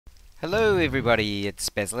Hello everybody, it's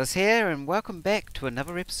Basilisk here and welcome back to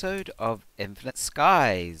another episode of Infinite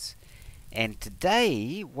Skies. And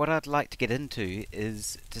today what I'd like to get into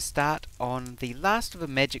is to start on the last of the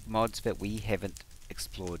magic mods that we haven't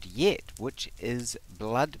explored yet, which is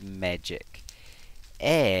blood magic.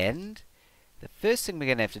 And the first thing we're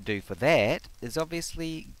going to have to do for that is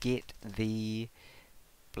obviously get the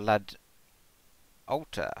blood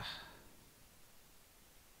altar.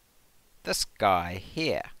 This guy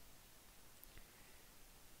here.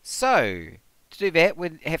 So, to do that,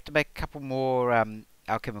 we have to make a couple more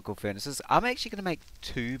alchemical furnaces. I'm actually going to make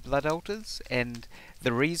 2 blood altars, and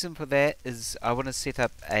the reason for that is I want to set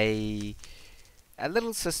up a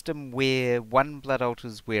little system where one blood altar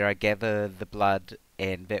is where I gather the blood,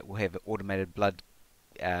 and that will have an automated blood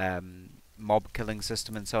mob killing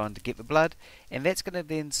system and so on to get the blood, and that's going to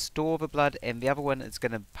then store the blood, and the other one is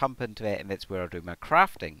going to pump into that, and that's where I'll do my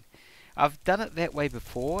crafting. I've done it that way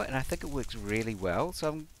before, and I think it works really well,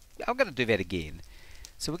 so I'm going to do that again.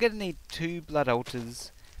 So we're going to need 2 blood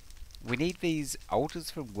altars. We need these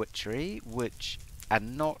altars from witchery, which are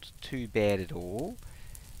not too bad at all.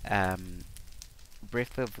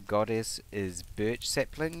 Breath of the Goddess is birch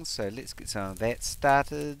saplings, so let's get some of that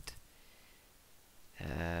started.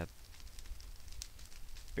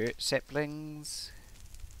 Birch saplings.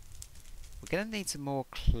 We're going to need some more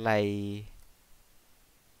clay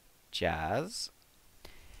jars.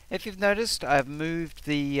 If you've noticed, I've moved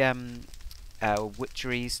the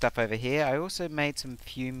witchery stuff over here. I also made some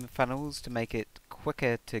fume funnels to make it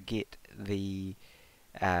quicker to get the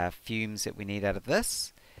fumes that we need out of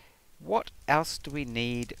this. What else do we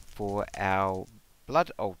need for our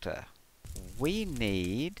blood altar? We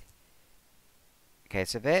need... Okay,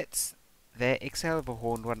 so that's the Exhale of a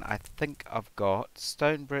Horned one. I think I've got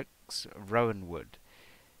stone bricks, rowan wood.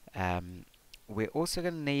 We're also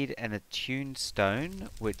going to need an attuned stone,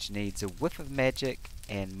 which needs a whiff of magic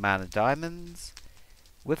and mana diamonds.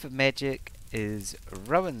 Whiff of magic is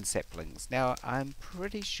rowan saplings. Now, I'm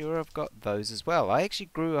pretty sure I've got those as well. I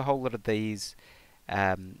actually grew a whole lot of these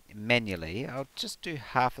manually. I'll just do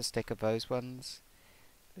half a stack of those ones.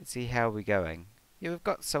 Let's see how we're going. Yeah, we've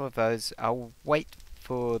got some of those. I'll wait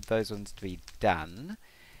for those ones to be done.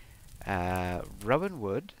 Rowan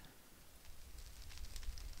wood.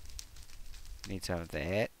 Need some of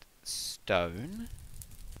that. Stone.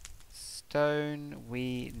 Stone,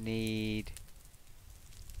 we need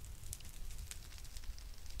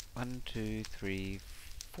 1, 2, 3,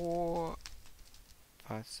 4,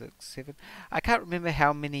 5, 6, 7. I can't remember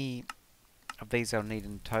how many of these I'll need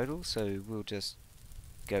in total, so we'll just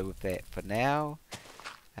go with that for now.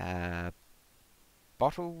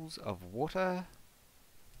 Bottles of water.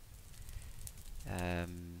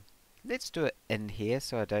 Let's do it in here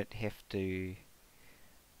so I don't have to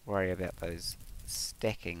worry about those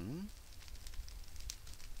stacking.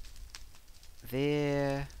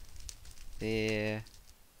 There.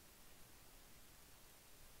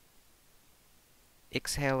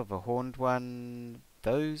 Exhale of a Horned one.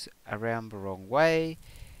 Those around the wrong way.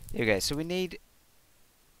 There we go. So we need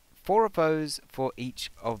 4 of those for each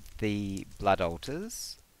of the blood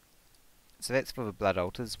altars. So that's for the blood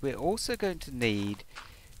altars. We're also going to need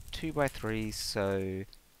 2 by 3, so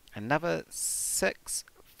another 6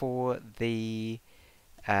 for the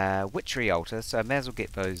witchery altar, so I may as well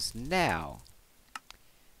get those now.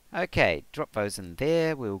 Okay, drop those in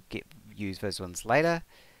there, we'll use those ones later.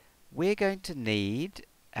 We're going to need,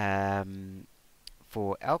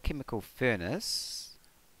 for alchemical furnace,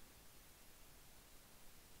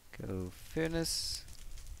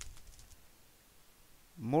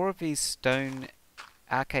 more of these stone,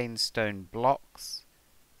 arcane stone blocks,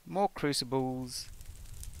 more crucibles,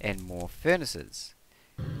 and more furnaces.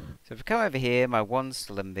 So if we come over here, my wand's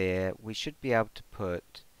still in there, we should be able to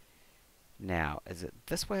put... Now, is it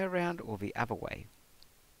this way around or the other way?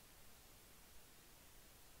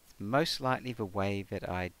 It's most likely the way that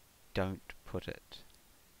I don't put it.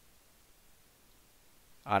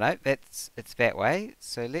 Oh no, it's that way.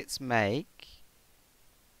 So let's make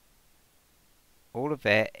all of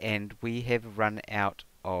that, and we have run out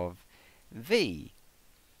of V.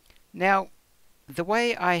 Now, the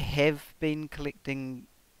way I have been collecting...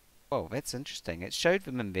 Oh, that's interesting. It showed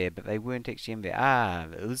them in there, but they weren't actually in there. Ah,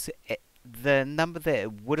 it was the number that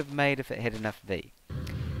it would have made if it had enough V.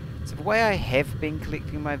 So the way I have been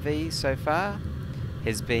collecting my V so far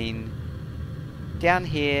has been down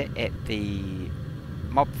here at the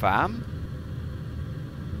mob farm.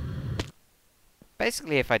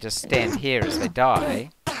 Basically, if I just stand here as they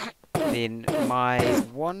die, then my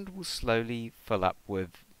wand will slowly fill up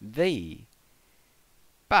with V.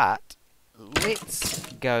 But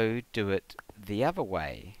let's go do it the other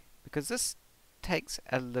way, because this takes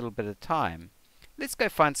a little bit of time. Let's go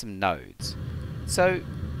find some nodes. So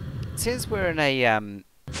it says we're in a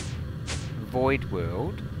void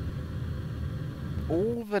world.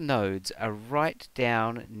 All the nodes are right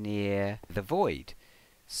down near the void.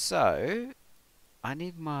 So I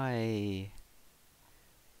need my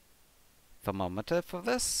thermometer for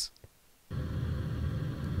this.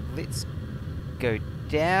 Let's go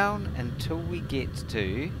down until we get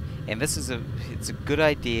to, and this is it's a good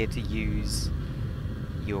idea to use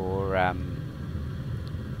your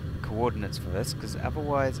coordinates for this, because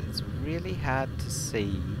otherwise it's really hard to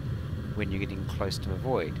see when you're getting close to a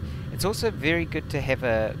void. It's also very good to have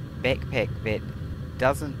a backpack that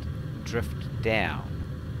doesn't drift down.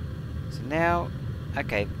 So now,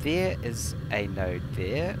 okay, there is a node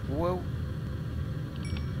there. Well,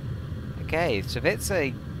 okay, so that's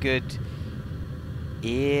a good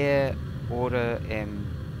air, water, and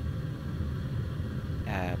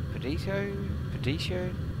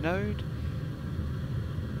Pedito node.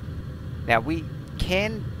 Now we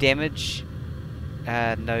can damage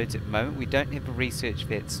nodes at the moment. We don't have a research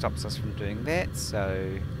that stops us from doing that,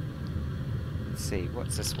 so let's see,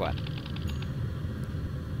 what's this one?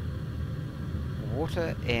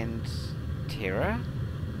 Water and terror.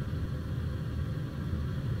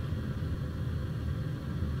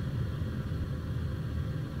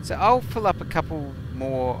 So I'll fill up a couple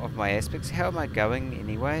more of my aspects. How am I going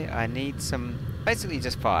anyway? I need some, basically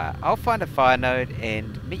just fire. I'll find a fire node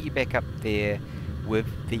and meet you back up there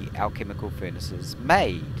with the alchemical furnaces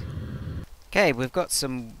made. Okay, we've got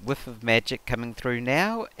some whiff of magic coming through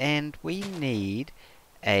now, and we need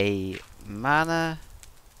a mana.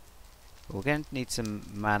 We're going to need some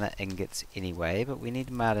mana ingots anyway, but we need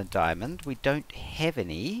a mana diamond. We don't have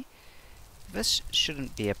any. This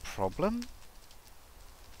shouldn't be a problem.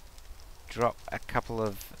 Drop a couple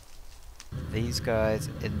of these guys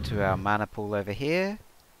into our mana pool over here.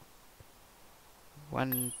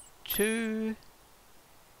 1, 2.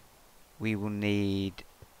 We will need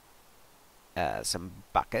some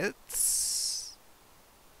buckets.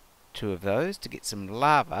 2 of those to get some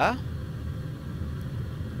lava.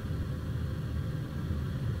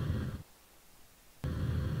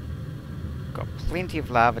 Got plenty of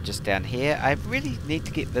lava just down here. I really need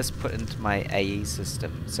to get this put into my AE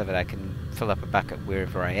system so that I can fill up a bucket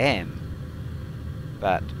wherever I am.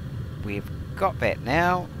 But we've got that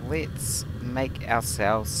now. Let's make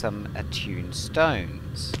ourselves some attuned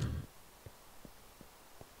stones.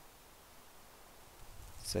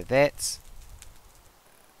 So that's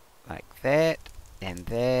like that,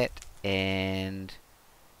 and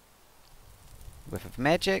whiff of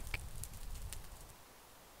magic.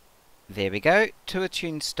 There we go, 2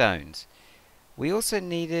 attuned stones. We also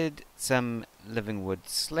needed some living wood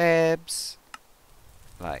slabs,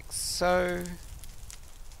 like so.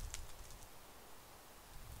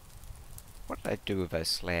 What did I do with those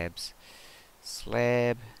slabs?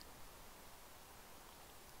 Slab.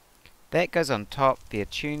 That goes on top, the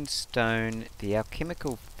attuned stone, the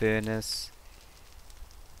alchemical furnace.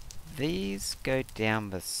 These go down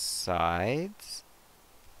the sides.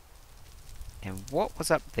 And what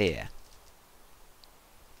was up there?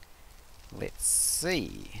 Let's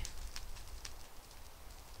see.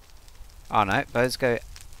 Oh no, those go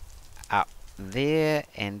up there,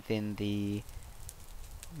 and then the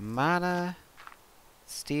mana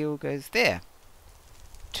steel goes there.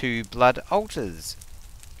 2 blood altars.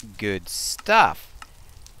 Good stuff.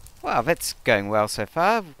 Well, that's going well so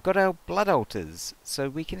far. We've got our blood altars, so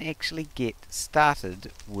we can actually get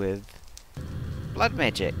started with blood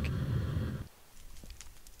magic.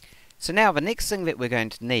 So now the next thing that we're going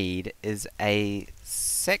to need is a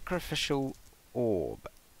sacrificial orb.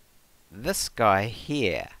 This guy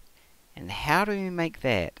here. And how do we make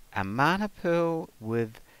that? A mana pearl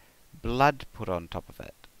with blood put on top of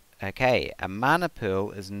it. Okay, a mana pearl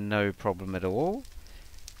is no problem at all.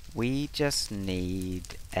 We just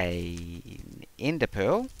need an ender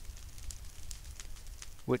pearl,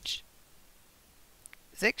 which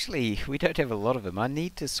is actually, we don't have a lot of them. I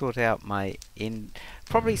need to sort out my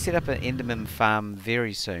probably set up an enderman farm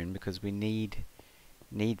very soon, because we need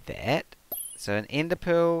that. So an ender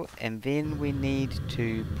pearl, and then we need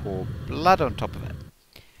to pour blood on top of it,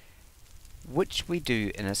 which we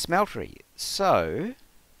do in a smeltery. So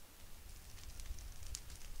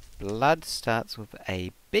blood starts with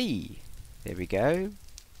a B. There we go.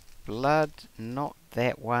 Blood, not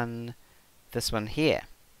that one, this one here.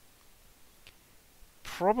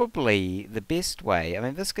 Probably the best way, I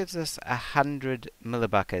mean, this gives us 100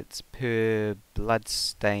 millibuckets per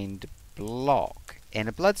blood-stained block. And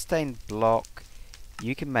a blood-stained block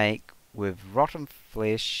you can make with rotten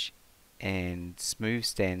flesh and smooth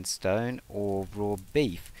sandstone or raw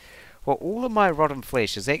beef. Well, all of my rotten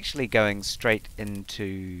flesh is actually going straight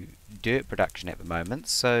into dirt production at the moment,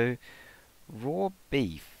 so raw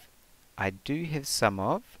beef I do have some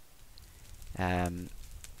of.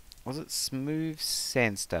 Was it smooth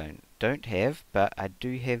sandstone? Don't have, but I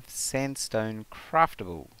do have sandstone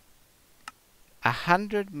craftable.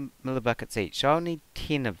 100 millibuckets each, so I'll need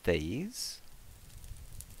 10 of these.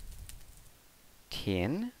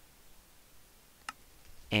 10.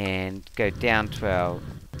 And go down to our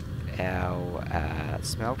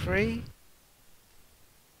smeltery.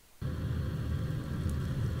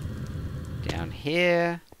 Down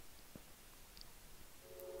here.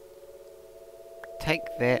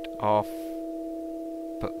 Take that off.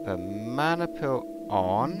 Put the mana pearl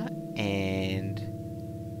on and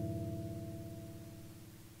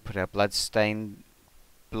put our bloodstained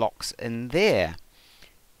blocks in there.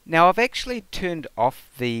 Now I've actually turned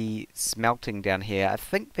off the smelting down here. I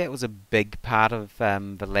think that was a big part of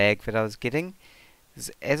the lag that I was getting.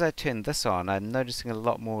 As I turn this on, I'm noticing a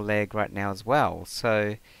lot more lag right now as well.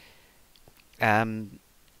 So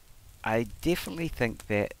I definitely think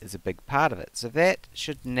that is a big part of it. So that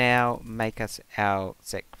should now make us our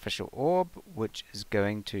sacrificial orb, which is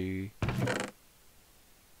going to,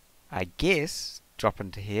 I guess, drop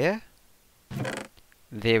into here.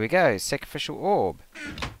 There we go, sacrificial orb.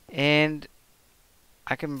 And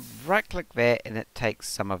I can right click that and it takes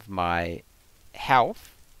some of my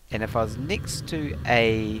health. And if I was next to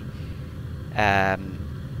a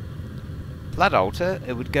blood altar,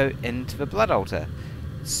 it would go into the blood altar.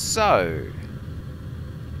 So,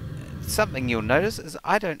 something you'll notice is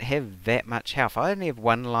I don't have that much health. I only have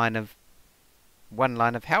one line of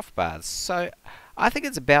health bars. So, I think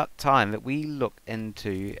it's about time that we look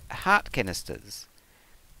into heart canisters.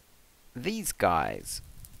 These guys.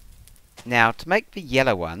 Now, to make the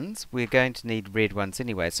yellow ones, we're going to need red ones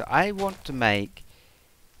anyway. So, I want to make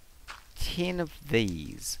 10 of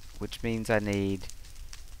these, which means I need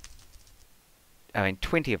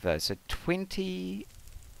 20 of those. So, 20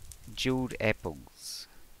 jeweled apples.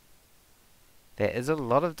 There is a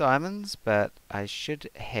lot of diamonds, but I should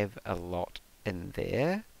have a lot in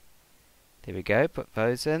there. There we go, put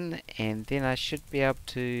those in, and then I should be able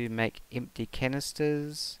to make empty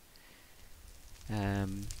canisters.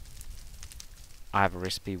 Either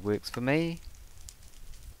recipe works for me.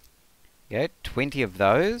 Go, 20 of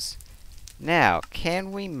those. Now,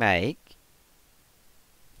 can we make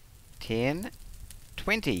 10,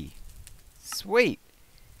 20? Sweet!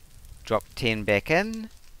 Drop 10 back in.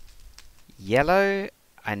 Yellow,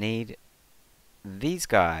 I need these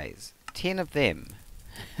guys. 10 of them.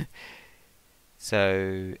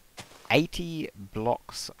 So, 80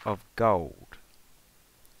 blocks of gold.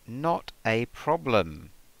 Not a problem.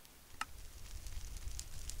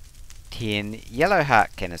 10 yellow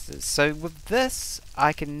heart canisters. So with this,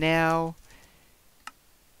 I can now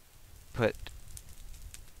put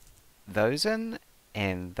those in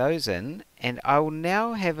and those in, and I will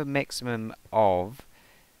now have a maximum of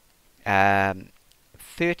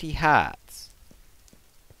 30 hearts,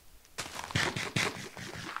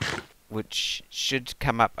 which should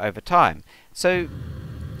come up over time. So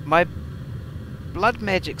my blood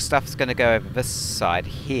magic stuff's going to go over this side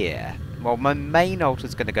here. Well, my main altar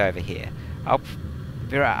is going to go over here.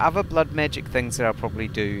 There are other blood magic things that I'll probably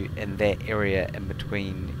do in that area in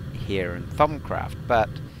between here and Thumbcraft, but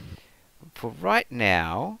for right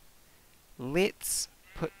now, let's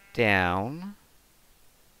put down,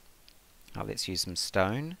 let's use some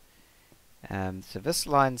stone. So this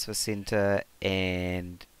line's the center,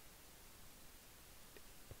 and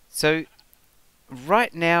so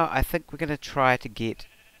right now I think we're going to try to get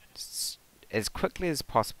as quickly as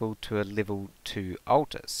possible to a level 2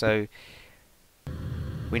 altar. So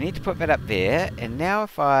we need to put that up there, and now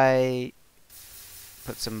if I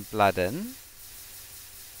put some blood in,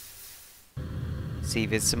 see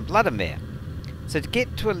there's some blood in there. So to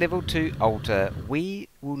get to a level 2 altar, we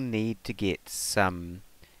will need to get some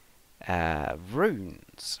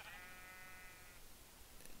runes.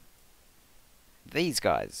 These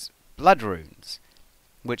guys, blood runes,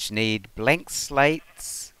 which need blank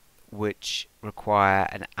slates, which require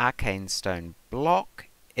an arcane stone block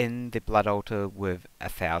in the blood altar with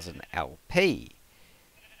 1000 LP.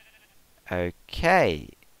 Okay,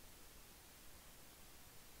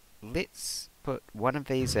 let's put one of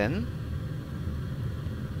these in.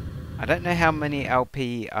 I don't know how many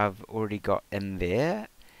LP I've already got in there.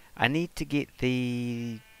 I need to get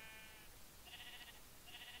the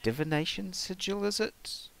divination sigil, is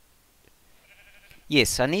it?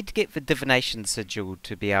 Yes, I need to get the divination sigil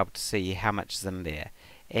to be able to see how much is in there.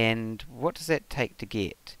 And what does that take to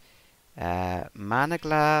get? mana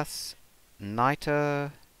glass,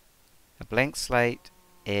 niter, a blank slate,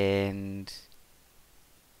 and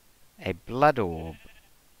a blood orb.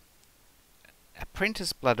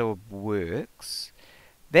 Apprentice blood orb works.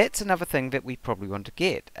 That's another thing that we probably want to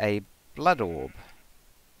get, a blood orb.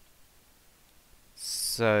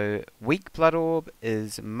 So weak blood orb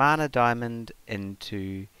is mana diamond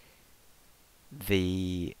into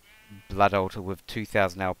the blood altar with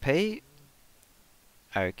 2000 LP.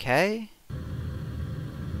 Okay.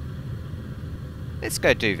 Let's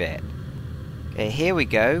go do that. Okay, here we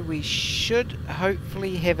go. We should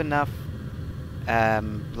hopefully have enough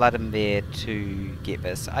blood in there to get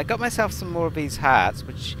this. I got myself some more of these hearts,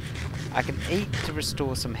 which I can eat to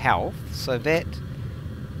restore some health, so that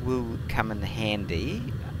will come in handy.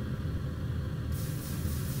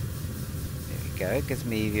 There we go. Gives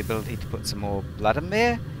me the ability to put some more blood in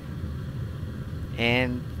there.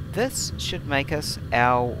 And this should make us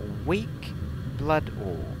our weak blood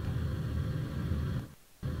orb.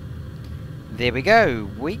 There we go,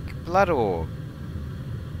 weak blood orb.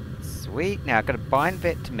 Sweet. Now I've got to bind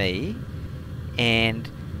that to me. And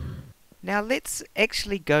now let's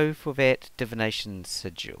actually go for that divination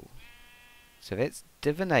sigil. So that's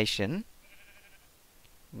divination.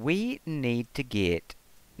 We need to get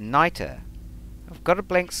niter. I've got a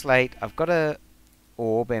blank slate, I've got a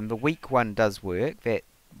orb, and the weak one does work. That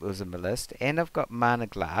was in the list. And I've got mana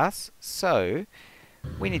glass. So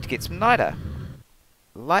we need to get some niter.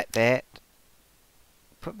 Like that.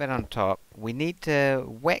 Put that on top. We need to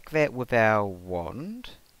whack that with our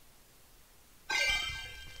wand.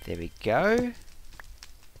 There we go.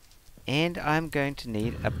 And I'm going to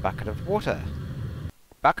need a bucket of water.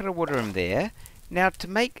 Bucket of water in there. Now to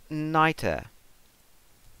make niter,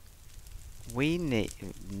 we need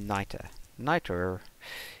niter.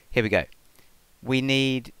 Here we go. We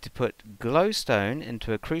need to put glowstone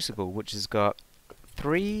into a crucible, which has got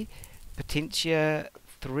 3 potentia,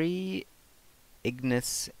 3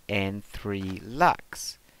 ignis, and 3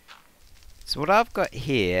 lux. So what I've got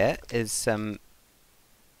here is some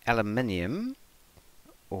aluminium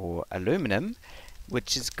or aluminum,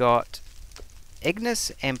 which has got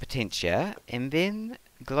ignis and potentia, and then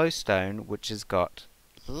glowstone, which has got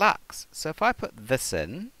lux. So if I put this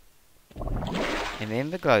in, and then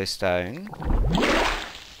the glowstone,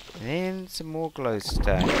 and then some more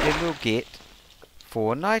glowstone, then we'll get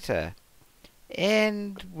 4 niter.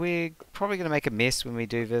 And we're probably going to make a mess when we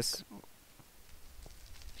do this.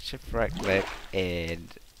 Shift right click, and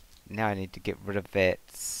now I need to get rid of that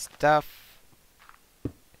stuff.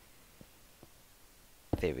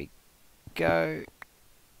 There we go.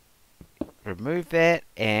 Remove that,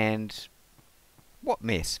 and what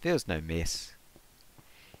mess? There's no mess.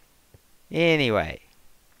 Anyway,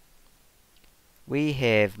 we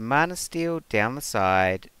have mana steel down the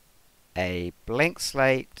side, a blank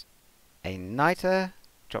slate, a niter,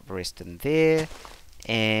 drop the rest in there,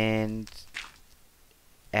 and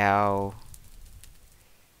our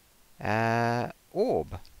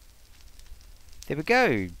orb. There we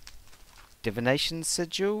go. Divination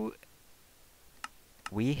sigil.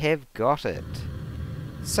 We have got it.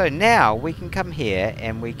 So now we can come here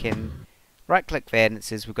and we can right click that, and it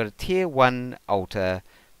says we've got a tier 1 altar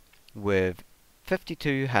with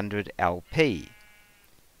 5200 LP.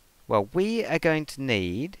 Well, we are going to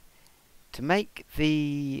need to make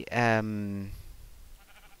the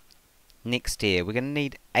next tier, we're going to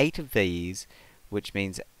need 8 of these, which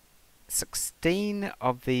means 16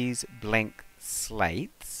 of these blank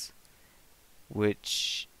slates,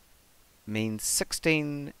 which means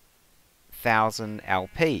 16,000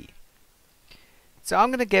 LP. So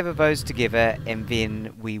I'm going to gather those together, and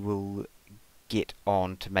then we will get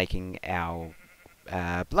on to making our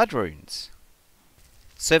blood runes.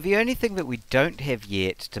 So the only thing that we don't have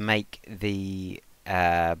yet to make the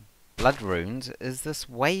blood runes is this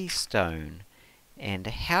waystone. And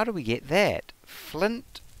how do we get that?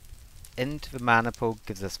 Flint into the mana pool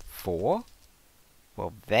gives us 4.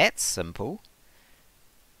 Well, that's simple.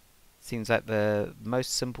 Seems like the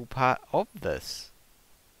most simple part of this.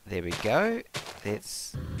 There we go.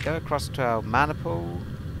 Let's go across to our mana pool.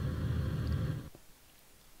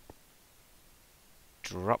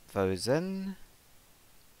 Drop those in.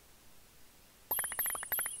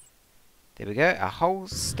 There we go, a whole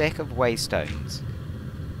stack of waystones.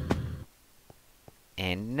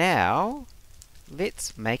 And now,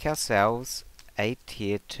 let's make ourselves a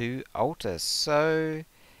tier 2 altar. So,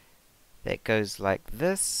 that goes like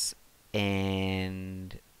this,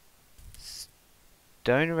 and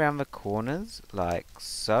stone around the corners, like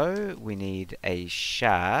so. We need a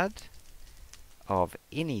shard of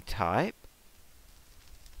any type.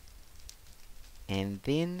 and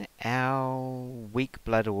then our weak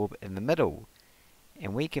blood orb in the middle.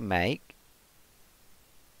 And we can make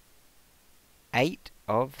 8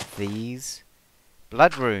 of these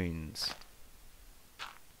blood runes.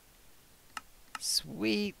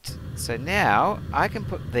 Sweet. So now I can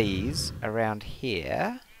put these around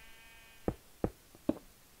here.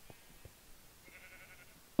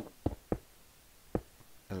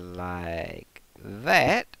 Like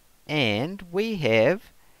that. And we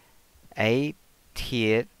have a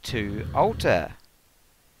tier 2 altar.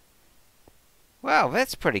 Wow,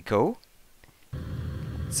 that's pretty cool.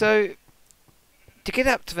 So, to get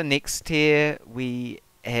up to the next tier, we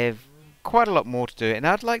have quite a lot more to do, and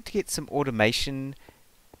I'd like to get some automation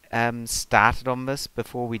started on this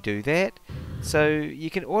before we do that. So you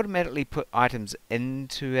can automatically put items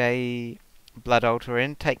into a blood altar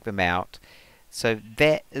and take them out. So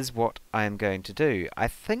that is what I'm going to do. I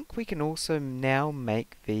think we can also now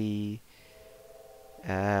make the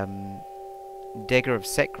dagger of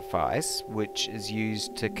sacrifice, which is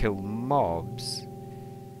used to kill mobs.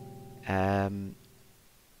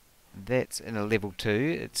 That's in a level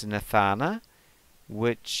 2. It's an Athana,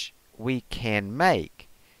 which we can make.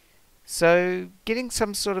 So getting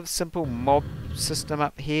some sort of simple mob system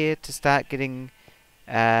up here to start getting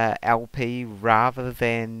LP rather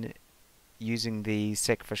than using the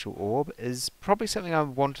sacrificial orb is probably something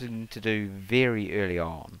I'm wanting to do very early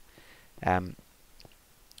on.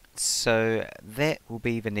 So that will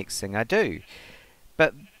be the next thing I do.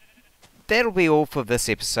 But that'll be all for this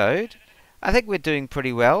episode. I think we're doing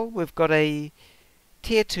pretty well. We've got a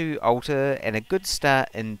tier 2 altar and a good start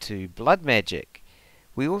into blood magic.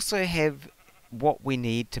 We also have what we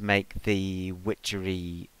need to make the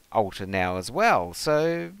witchery altar now as well.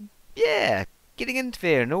 So yeah, getting into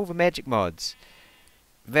there and all the magic mods.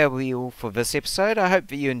 That'll be all for this episode. I hope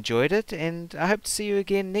that you enjoyed it, and I hope to see you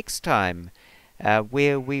again next time,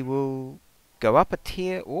 where we will go up a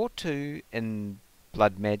tier or 2 in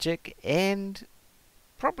blood magic and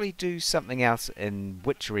probably do something else in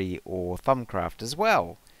witchery or thumbcraft as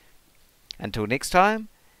well. Until next time,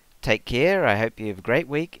 take care. I hope you have a great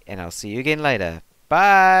week, and I'll see you again later.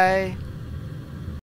 Bye!